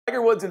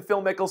Tiger Woods and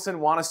Phil Mickelson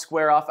want to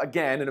square off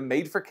again in a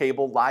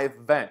made-for-cable live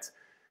event.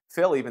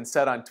 Phil even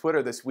said on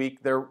Twitter this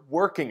week they're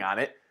working on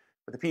it,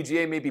 but the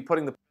PGA may be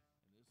putting the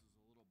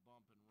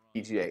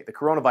PGA. The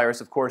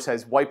coronavirus, of course,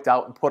 has wiped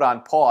out and put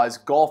on pause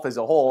golf as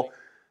a whole,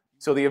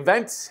 so the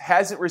event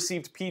hasn't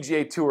received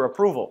PGA Tour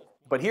approval.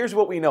 But here's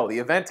what we know. The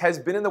event has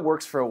been in the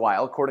works for a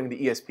while, according to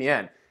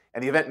ESPN,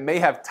 and the event may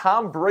have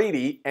Tom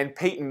Brady and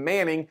Peyton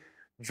Manning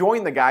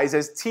join the guys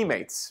as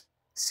teammates.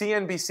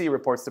 CNBC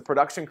reports the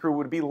production crew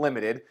would be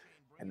limited,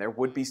 and there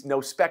would be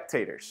no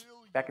spectators.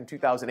 Back in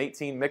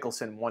 2018,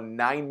 Mickelson won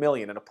 $9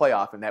 million in a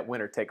playoff in that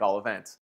winner-take-all event.